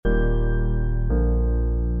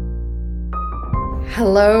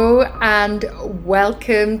Hello and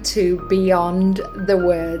welcome to Beyond the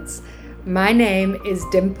Words. My name is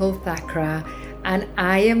Dimple Thakra and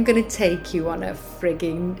I am going to take you on a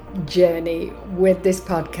frigging journey with this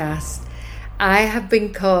podcast. I have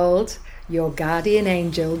been called your guardian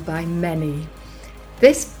angel by many.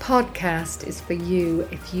 This podcast is for you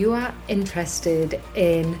if you are interested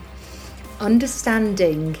in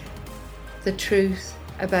understanding the truth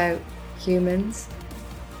about humans,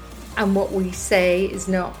 and what we say is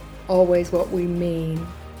not always what we mean.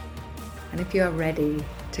 And if you are ready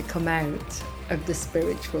to come out of the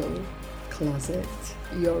spiritual closet,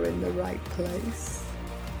 you're in the right place.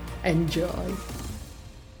 Enjoy.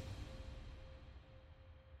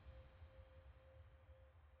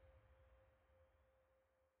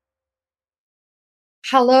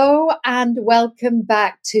 Hello and welcome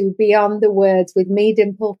back to Beyond the Words with me,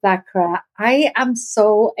 Dimple Thakra. I am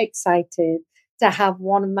so excited to have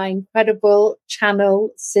one of my incredible channel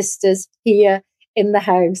sisters here in the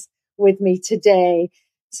house with me today.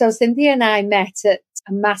 So Cynthia and I met at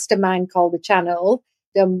a mastermind called The Channel,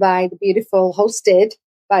 hosted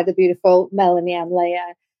by the beautiful Melanie and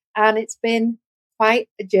Leah. And it's been quite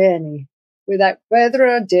a journey. Without further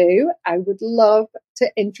ado, I would love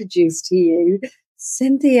to introduce to you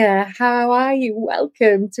Cynthia. How are you?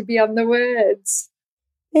 Welcome to Beyond the Words.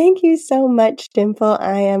 Thank you so much, Dimple.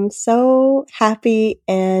 I am so happy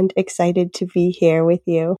and excited to be here with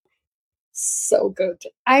you. So good.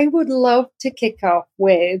 I would love to kick off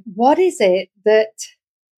with, what is it that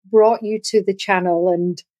brought you to the channel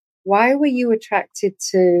and why were you attracted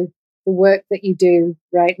to the work that you do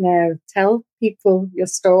right now? Tell people your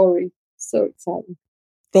story. So exciting.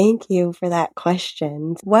 Thank you for that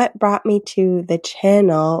question. What brought me to the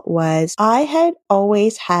channel was I had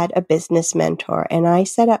always had a business mentor, and I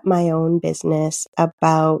set up my own business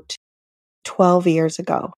about 12 years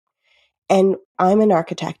ago. And I'm an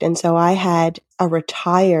architect, and so I had a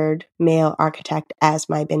retired male architect as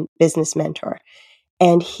my business mentor.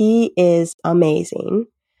 And he is amazing.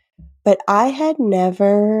 But I had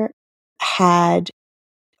never had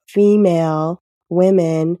female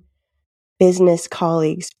women business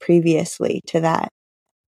colleagues previously to that.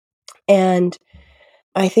 And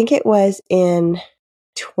I think it was in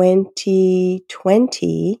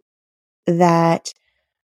 2020 that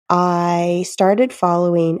I started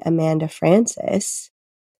following Amanda Francis.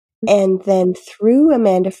 And then through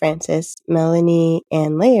Amanda Francis, Melanie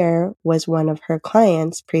Ann Layer was one of her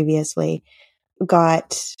clients previously. I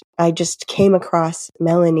just came across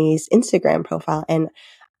Melanie's Instagram profile, and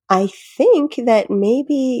I think that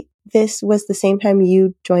maybe this was the same time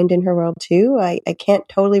you joined in her world too. I can't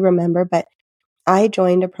totally remember, but I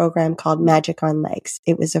joined a program called Magic on Legs.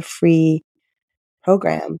 It was a free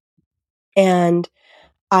program. And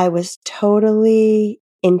I was totally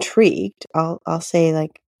intrigued. I'll say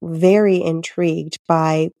like very intrigued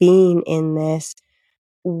by being in this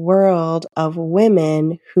world of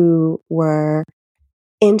women who were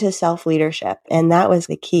into self-leadership. And that was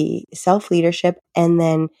the key, self-leadership, and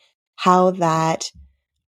then how that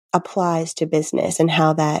applies to business and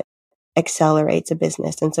how that accelerates a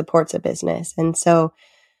business and supports a business. And so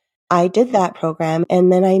I did that program,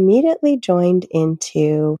 and then I immediately joined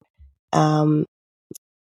into Femme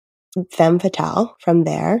Fatale from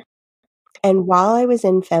there. And while I was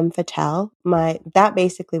in Femme Fatale, that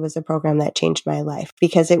basically was a program that changed my life,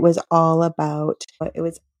 because it was all about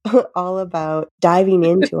diving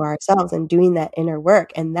into ourselves and doing that inner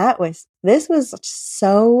work. And this was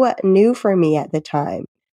so new for me at the time.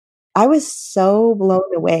 I was so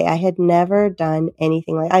blown away. I had never done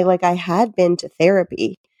anything I had been to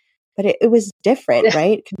therapy, but it was different,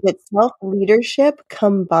 right? Because it's self-leadership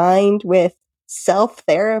combined with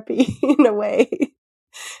self-therapy in a way,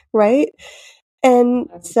 right? And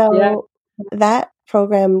so that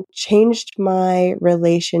program changed my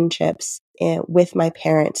relationships with my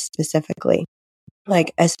parents specifically,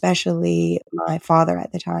 especially my father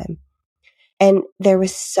at the time. And there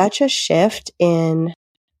was such a shift in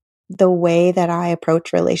the way that I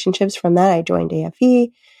approach relationships from that. I joined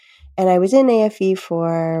AFE, and I was in AFE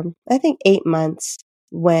for, I think, 8 months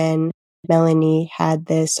when Melanie had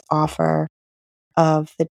this offer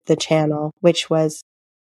of the channel, which was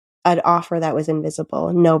an offer that was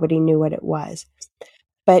invisible. Nobody knew what it was.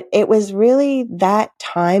 But it was really that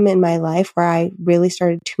time in my life where I really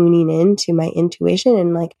started tuning into my intuition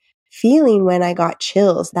and feeling when I got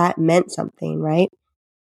chills, that meant something, right?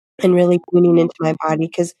 And really tuning into my body,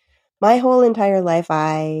 because my whole entire life,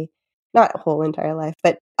 not whole entire life,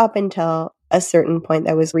 but up until a certain point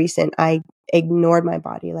that was recent, I ignored my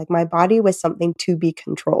body. My body was something to be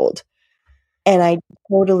controlled. And I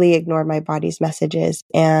totally ignored my body's messages.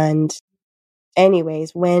 And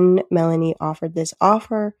anyways, when Melanie offered this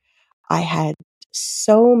offer, I had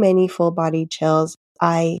so many full body chills.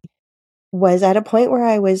 I was at a point where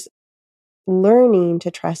I was learning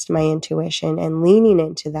to trust my intuition and leaning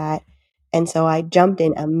into that. And so I jumped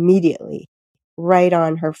in immediately, right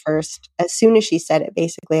on her first. As soon as she said it,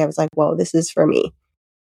 basically, I was like, whoa, this is for me.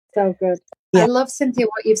 So good. Yeah. I love, Cynthia,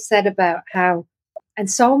 what you've said about how, and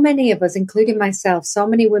so many of us, including myself, so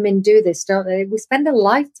many women do this, don't they? We spend a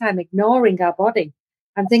lifetime ignoring our body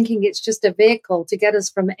and thinking it's just a vehicle to get us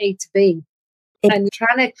from A to B and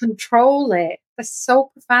trying to control it. That's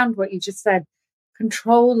so profound what you just said,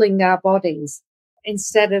 controlling our bodies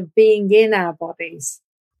instead of being in our bodies,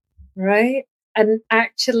 right? And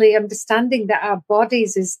actually understanding that our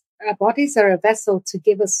bodies are a vessel to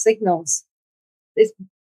give us signals. It's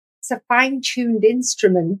a fine-tuned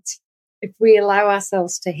instrument if we allow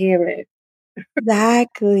ourselves to hear it.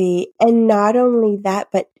 Exactly. And not only that,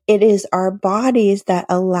 but it is our bodies that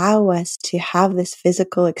allow us to have this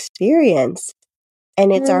physical experience.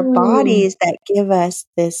 And it's our bodies that give us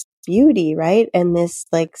this beauty, right? And this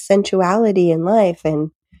like sensuality in life.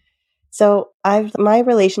 And so my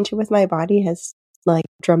relationship with my body has like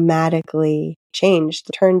dramatically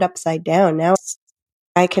changed, turned upside down. Now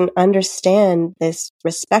I can understand this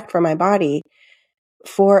respect for my body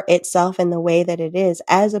for itself and the way that it is,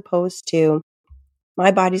 as opposed to my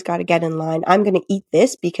body's got to get in line. I'm going to eat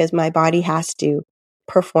this because my body has to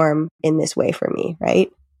perform in this way for me,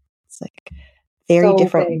 right? It's like very so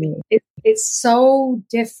different. It's so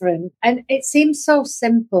different. And it seems so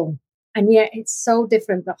simple. And yet it's so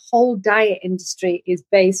different. The whole diet industry is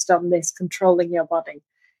based on this controlling your body,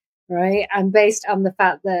 right? And based on the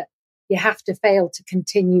fact that you have to fail to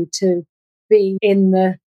continue to be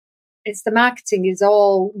it's the marketing is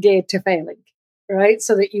all geared to failing, right?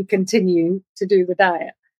 So that you continue to do the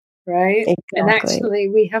diet, right? Exactly. And actually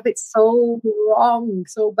we have it so wrong,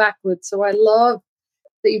 so backwards. So I love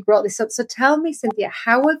that you brought this up. So tell me, Cynthia,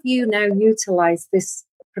 how have you now utilized this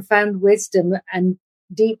profound wisdom and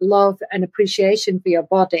deep love and appreciation for your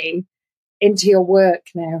body into your work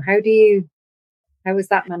now? How is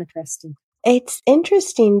that manifesting? It's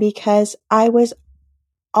interesting because I was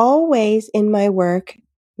always in my work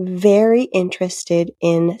very interested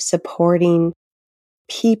in supporting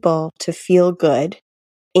people to feel good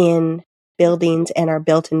in buildings and our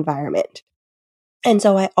built environment. And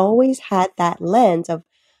so I always had that lens of,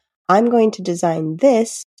 I'm going to design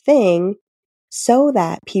this thing so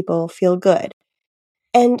that people feel good.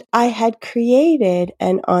 And I had created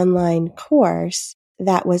an online course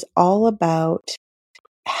that was all about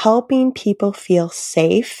helping people feel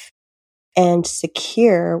safe and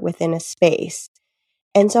secure within a space.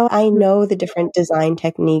 And so I know the different design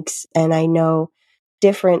techniques and I know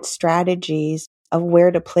different strategies of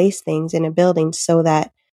where to place things in a building so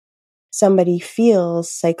that somebody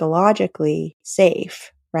feels psychologically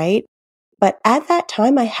safe, right? But at that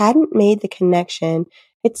time, I hadn't made the connection.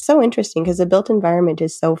 It's so interesting because the built environment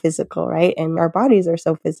is so physical, right? And our bodies are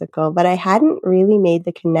so physical, but I hadn't really made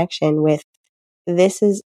the connection with this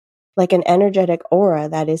is like an energetic aura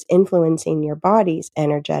that is influencing your body's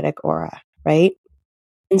energetic aura, right?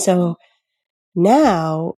 And so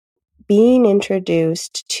now being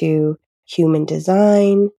introduced to human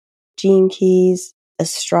design, gene keys,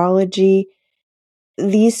 astrology,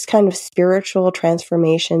 these kind of spiritual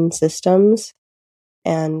transformation systems,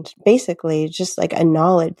 and basically just like a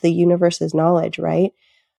knowledge, the universe's knowledge, right?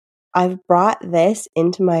 I've brought this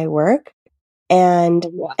into my work and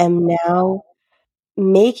am now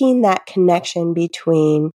making that connection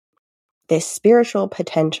between this spiritual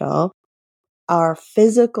potential, our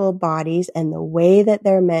physical bodies and the way that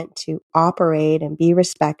they're meant to operate and be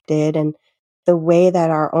respected, and the way that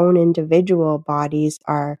our own individual bodies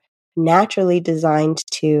are naturally designed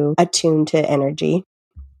to attune to energy,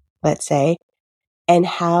 let's say, and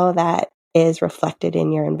how that is reflected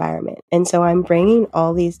in your environment. And so I'm bringing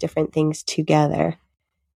all these different things together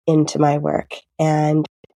into my work, and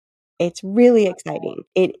it's really exciting.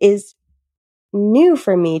 It is new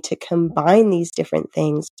for me to combine these different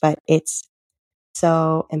things, but it's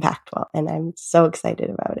so impactful and I'm so excited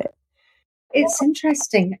about it. It's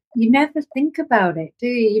interesting. You never think about it, do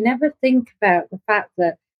you? You never think about the fact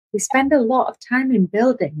that we spend a lot of time in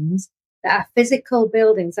buildings that are physical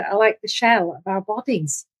buildings that are like the shell of our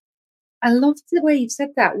bodies. I love the way you said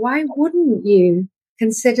that. Why wouldn't you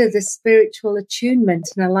consider the spiritual attunement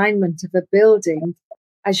and alignment of a building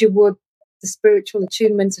as you would the spiritual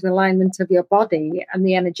attunement and alignment of your body and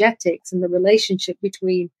the energetics and the relationship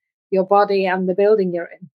between your body and the building you're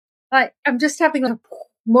in? Like, I'm just having a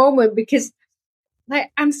moment because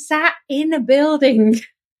like I'm sat in a building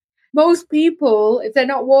most people, if they're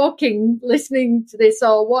not walking, listening to this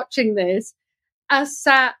or watching this, are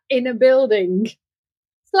sat in a building.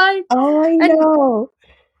 It's like, Oh, I and know.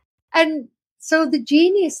 and so the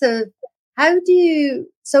genius of how do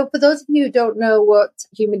you, so for those of you who don't know what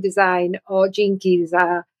human design or gene keys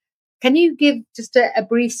are, can you give just a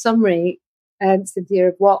brief summary, Cynthia,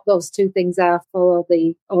 of what those two things are for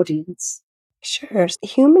the audience? Sure.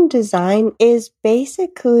 Human design is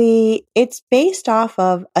basically, it's based off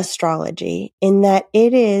of astrology in that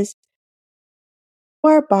it is how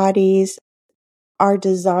our bodies are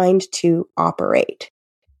designed to operate.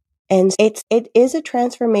 And it is a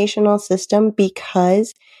transformational system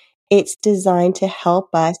because it's designed to help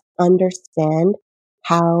us understand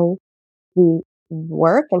how we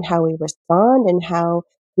work and how we respond and how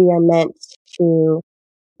we are meant to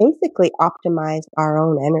basically optimize our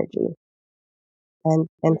own energy. And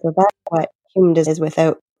so that's what human design is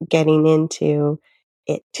without getting into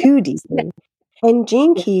it too Yeah. deeply. And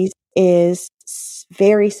Gene Yeah. Keys is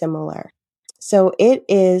very similar. So it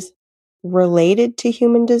is related to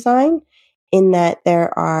human design in that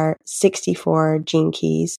there are 64 gene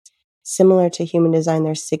keys. Similar to human design,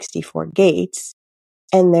 there's 64 gates.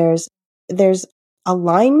 And there's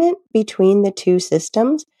alignment between the two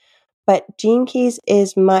systems, but Gene Keys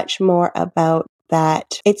is much more about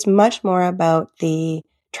that. It's much more about the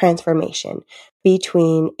transformation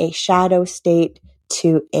between a shadow state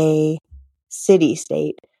to a city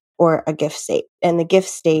state or a gift state. And the gift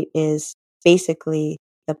state is basically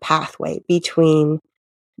the pathway between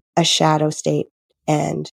a shadow state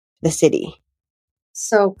and the city.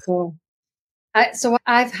 So cool. So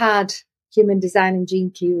I've had human design and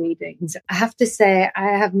gene key readings. I have to say,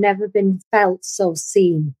 I have never been felt so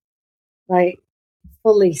seen, like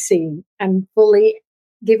fully seen and fully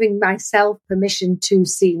giving myself permission to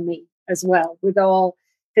see me as well with all,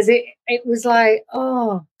 because it was like,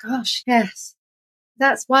 oh gosh, yes,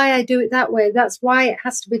 that's why I do it that way. That's why it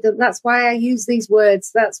has to be done. That's why I use these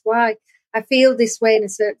words. That's why I feel this way in a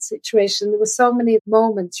certain situation. There were so many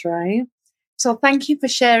moments, right? So thank you for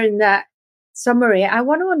sharing that summary. I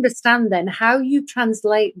want to understand then how you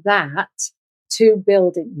translate that to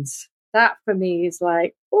buildings. That for me is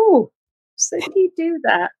like, oh, so do you do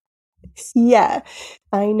that? Yeah,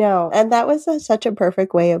 I know. And that was such a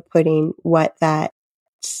perfect way of putting what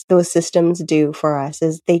those systems do for us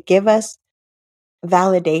is they give us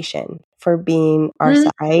validation for being our Mm,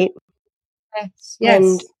 site yes,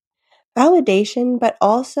 and yes. validation, but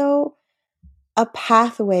also a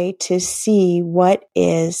pathway to see what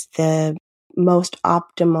is the most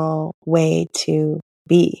optimal way to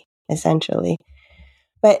be, essentially.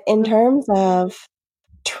 But in Mm, terms of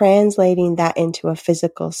translating that into a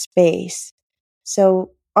physical space,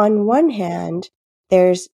 so on one hand,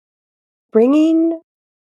 there's bringing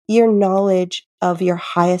your knowledge of your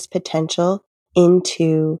highest potential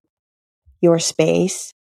into your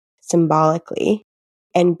space symbolically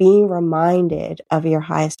and being reminded of your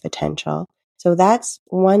highest potential. So that's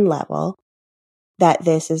one level that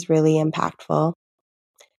this is really impactful.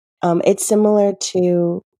 It's similar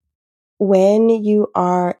to when you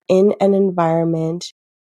are in an environment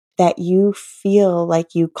that you feel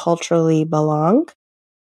like you culturally belong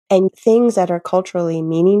and things that are culturally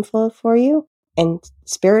meaningful for you and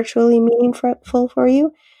spiritually meaningful for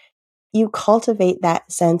you, you cultivate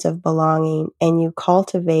that sense of belonging and you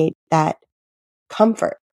cultivate that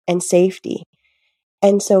comfort and safety.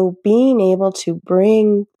 And so being able to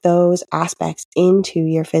bring those aspects into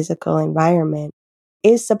your physical environment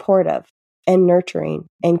is supportive and nurturing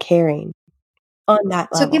and caring on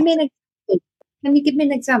that so give level. me an example. Can you give me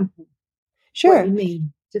an example? What you Sure.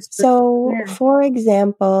 mean? So, Yeah. for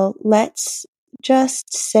example, let's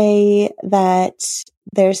just say that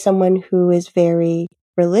there's someone who is very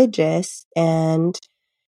religious and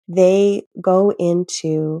they go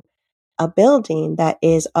into a building that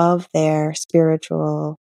is of their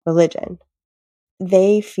spiritual religion.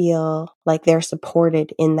 They feel like they're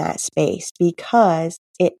supported in that space because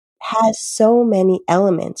it has so many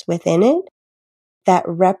elements within it that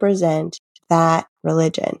represent that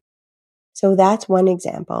religion. So that's one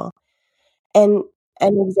example. And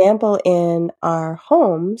an example in our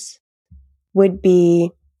homes would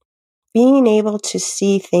be being able to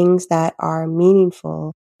see things that are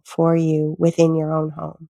meaningful for you within your own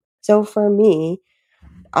home. So for me,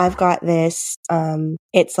 I've got this,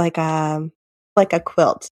 it's like a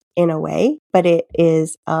quilt in a way, but it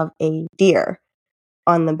is of a deer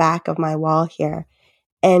on the back of my wall here.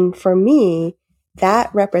 And for me,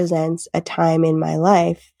 that represents a time in my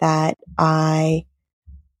life that I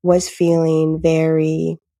was feeling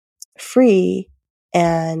very free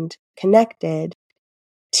and connected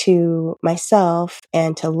to myself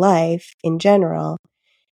and to life in general.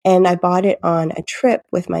 And I bought it on a trip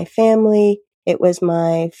with my family. It was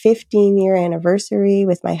my 15-year anniversary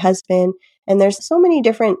with my husband. And there's so many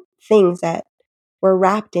different things that were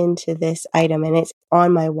wrapped into this item, and it's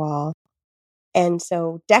on my wall. And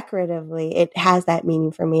so decoratively, it has that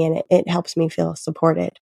meaning for me, and it helps me feel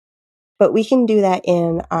supported. But we can do that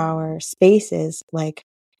in our spaces, like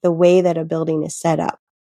the way that a building is set up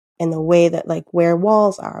and the way that, like, where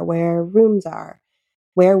walls are, where rooms are,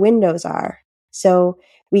 where windows are. So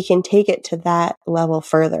we can take it to that level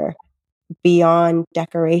further beyond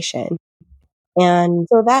decoration. And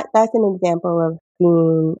so that's an example of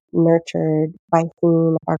being nurtured by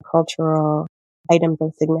seeing our cultural items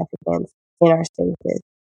of significance in our spaces.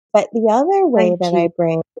 But the other way that I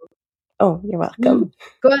bring, oh, you're welcome.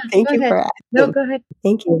 Go on. Thank Go you ahead. for asking. No, go ahead.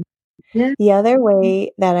 Thank you. Yeah. The other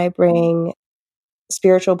way that I bring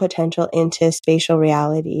spiritual potential into spatial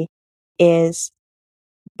reality is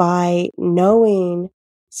by knowing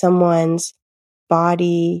someone's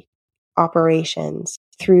body operations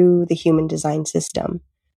through the human design system.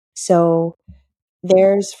 So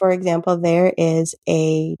for example, there is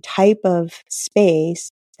a type of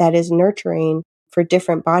space that is nurturing for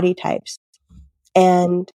different body types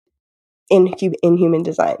and in human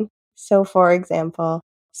design. So for example,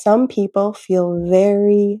 some people feel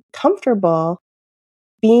very comfortable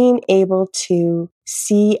being able to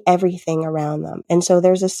see everything around them. And so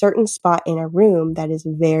there's a certain spot in a room that is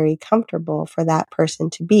very comfortable for that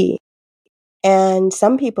person to be. And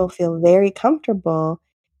some people feel very comfortable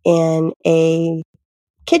in a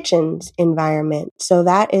kitchen's environment. So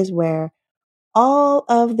that is where all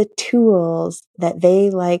of the tools that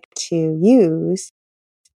they like to use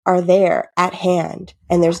are there at hand.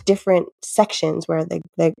 And there's different sections where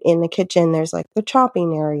in the kitchen, there's like the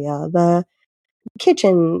chopping area, the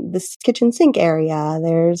kitchen sink area,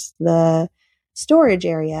 there's the storage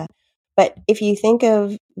area. But if you think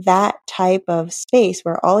of that type of space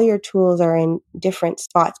where all your tools are in different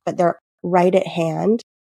spots, but they're right at hand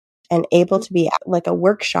and able to be like a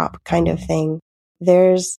workshop kind of thing,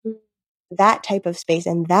 there's that type of space.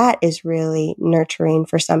 And that is really nurturing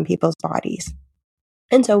for some people's bodies.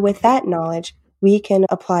 And so with that knowledge, we can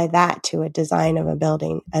apply that to a design of a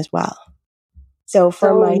building as well. So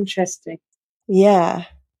Interesting. Yeah.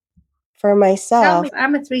 For myself, tell me,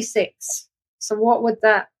 I'm a 3/6. So what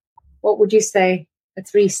would you say a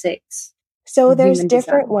 3/6? So there's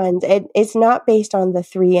different ones. It's not based on the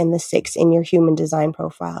 3 and the 6 in your human design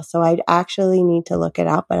profile. So I'd actually need to look it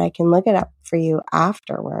up, but I can look it up for you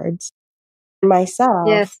afterwards. Myself,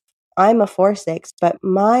 yes. I'm a 4/6, but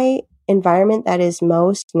my environment that is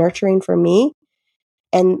most nurturing for me,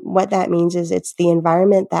 and what that means is it's the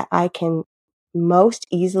environment that I can most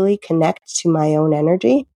easily connect to my own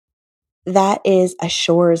energy. That is a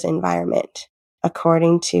shores environment,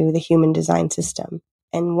 according to the human design system.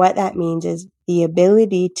 And what that means is the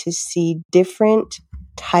ability to see different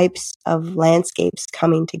types of landscapes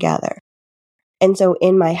coming together. And so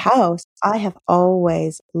in my house, I have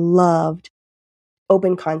always loved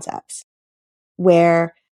open concepts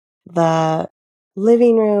where the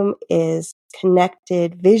living room is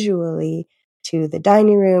connected visually to the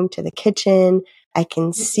dining room, to the kitchen. I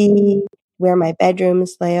can see where my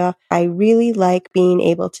bedrooms lay off. I really like being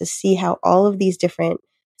able to see how all of these different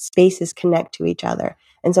spaces connect to each other.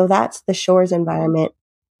 And so that's the shores environment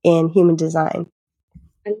in human design.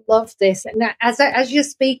 I love this. And as you're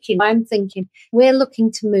speaking, I'm thinking we're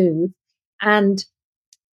looking to move, and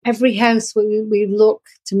every house we look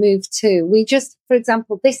to move to, we just, for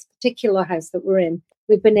example, this particular house that we're in,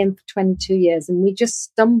 we've been in for 22 years, and we just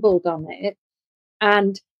stumbled on it.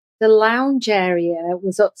 And the lounge area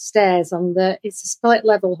was upstairs it's a split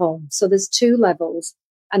level home. So there's 2 levels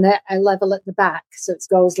and a level at the back. So it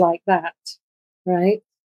goes like that. Right.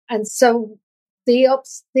 And so the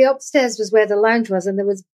upstairs was where the lounge was. And there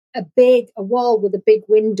was a wall with a big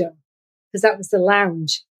window, because that was the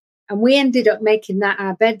lounge. And we ended up making that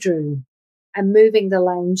our bedroom and moving the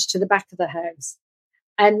lounge to the back of the house.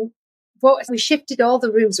 And we shifted all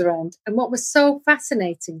the rooms around. And what was so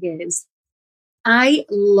fascinating is I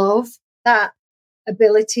love that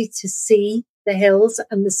ability to see the hills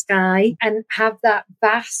and the sky and have that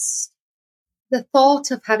the thought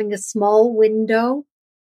of having a small window,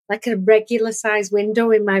 like a regular size window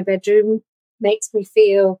in my bedroom, makes me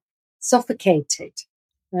feel suffocated,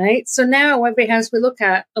 right? So now every house we look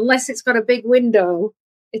at, unless it's got a big window,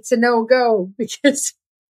 it's a no-go because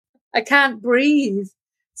I can't breathe.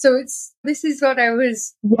 So this is what I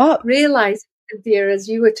was realizing, Cynthia, as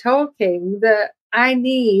you were talking, that I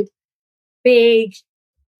need big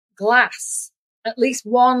glass at least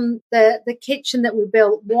one, the kitchen that we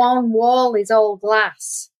built, one wall is all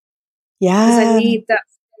glass. Because I Yeah. need that.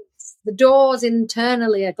 The doors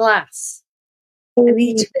internally are glass. I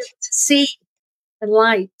need to be able to see the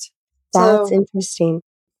light. That's So, interesting.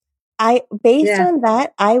 Based yeah, on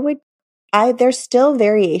that, there's still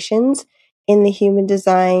variations in the human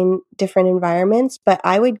design, different environments, but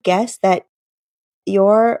I would guess that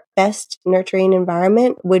your best nurturing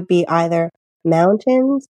environment would be either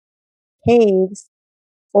mountains, caves,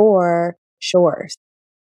 or shores.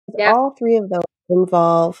 yeah, All three of those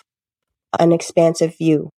involve an expansive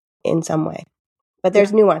view in some way, but yeah,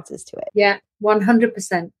 there's nuances to it. yeah,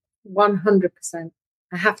 100%. 100%.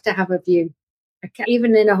 I have to have a view.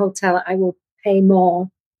 Even in a hotel, I will pay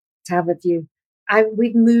more to have a view.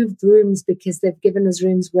 We've moved rooms because they've given us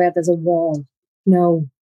rooms where there's a wall. No,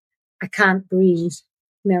 I can't breathe.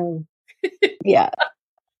 No. Yeah.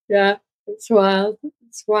 Yeah, it's wild.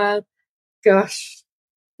 It's wild. Gosh,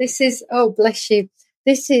 oh, bless you.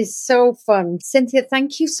 This is so fun. Cynthia,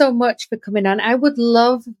 thank you so much for coming on. I would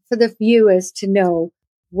love for the viewers to know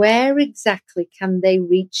where exactly can they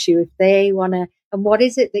reach you if they want to, and what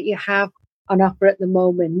is it that you have on offer at the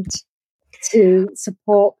moment to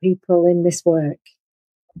support people in this work?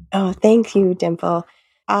 Oh, thank you, Dimple.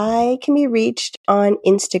 I can be reached on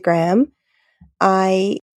Instagram.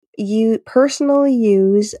 You personally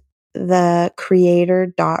use the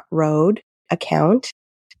creator.road account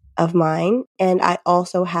of mine. And I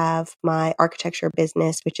also have my architecture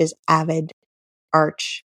business, which is Avid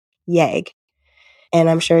Arch Yeg. And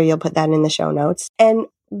I'm sure you'll put that in the show notes. And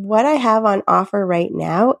what I have on offer right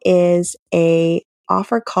now is a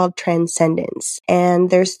offer called Transcendence. And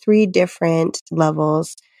there's 3 different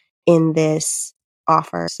levels in this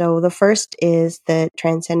offer. So the first is the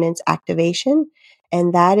Transcendence Activation.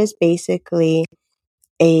 And that is basically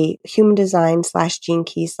a human design / gene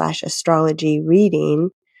key / astrology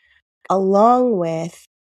reading along with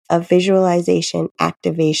a visualization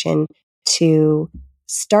activation to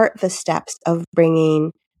start the steps of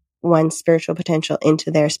bringing one's spiritual potential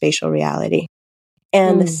into their spatial reality.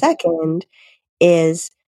 And the second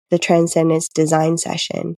is the transcendence design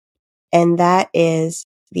session. And that is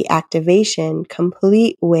the activation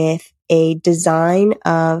complete with a design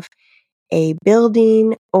of a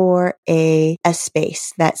building or a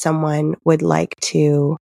space that someone would like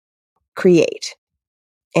to create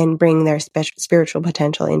and bring their spiritual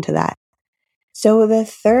potential into that. So the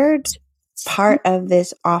third part of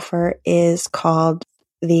this offer is called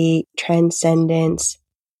the Transcendence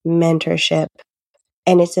Mentorship.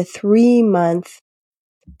 And it's a 3-month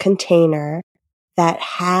container that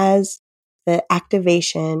has the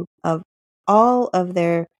activation of all of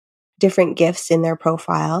their different gifts in their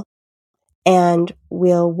profile and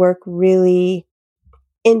will work really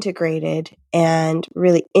integrated and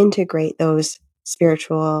really integrate those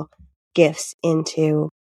spiritual gifts into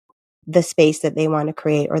the space that they want to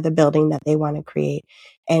create or the building that they want to create,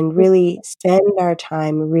 and really spend our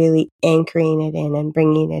time really anchoring it in and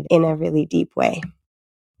bringing it in a really deep way.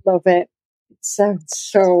 Love it. It sounds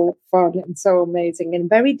so fun and so amazing and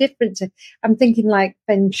very different. I'm thinking like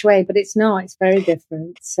feng shui, but it's not. It's very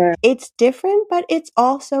different. So it's different, but it's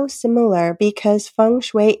also similar because feng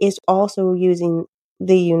shui is also using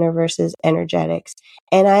the universe's energetics.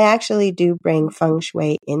 And I actually do bring feng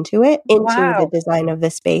shui into the design of the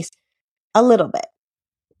space a little bit.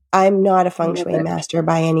 I'm not a feng shui master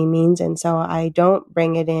by any means, and so I don't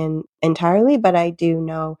bring it in entirely, but I do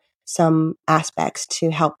know some aspects to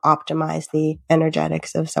help optimize the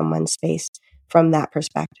energetics of someone's space from that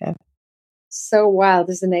perspective. So wild,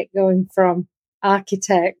 isn't it? Going from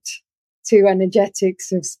architect to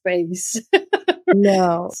energetics of space.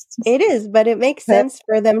 No, it is, but it makes sense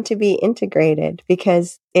for them to be integrated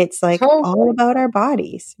because it's like all about our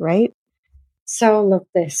bodies, right? So I love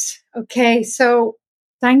this. Okay, so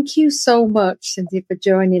thank you so much, Cynthia, for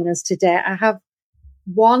joining us today. I have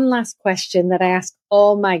one last question that I ask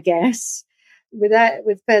all my guests. With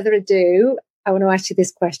further ado, I want to ask you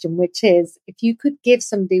this question, which is, if you could give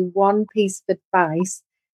somebody one piece of advice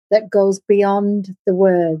that goes beyond the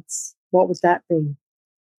words, what would that be?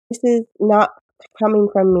 This is not coming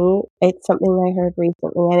from me. It's something I heard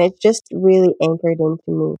recently, and it's just really anchored into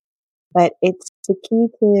me. But it's the key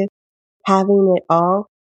to having it all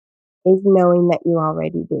is knowing that you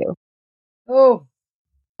already do. Oh,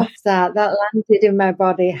 love that. That landed in my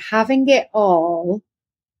body. Having it all.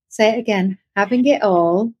 Say it again. Having it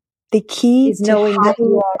all. The key is to knowing that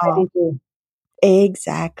you already do.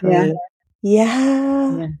 Exactly.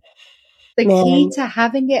 Yeah. The key to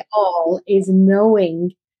having it all is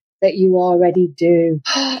knowing that you already do.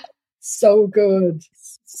 So good.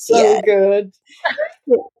 So good.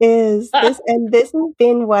 It is. This has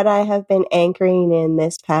been what I have been anchoring in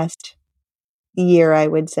this past year, I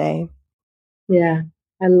would say. Yeah,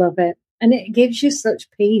 I love it. And it gives you such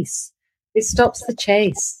peace. It stops the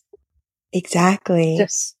chase. Exactly.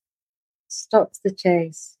 Just stops the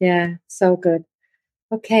chase. Yeah, so good.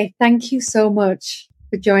 Okay, thank you so much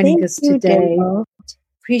for joining Thank us you, today. Dimple.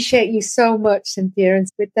 Appreciate you so much, Cynthia. And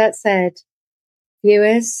with that said,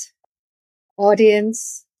 viewers,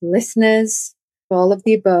 audience, listeners, all of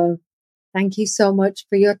the above, thank you so much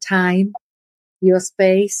for your time, your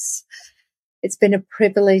space. It's been a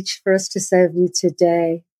privilege for us to serve you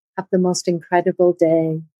today. Have the most incredible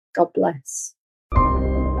day. God bless.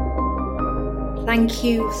 Thank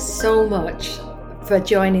you so much for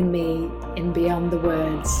joining me in Beyond the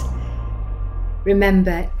Words.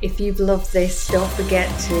 Remember, if you've loved this, don't forget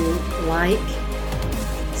to like,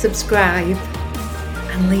 subscribe,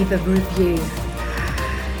 and leave a review.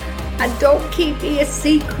 And don't keep it a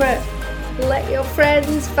secret. Let your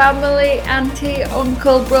friends, family, auntie,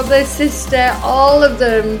 uncle, brother, sister, all of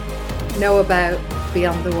them know about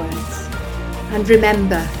Beyond the Words. And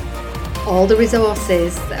remember, all the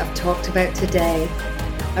resources that I've talked about today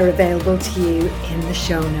are available to you in the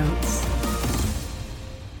show notes.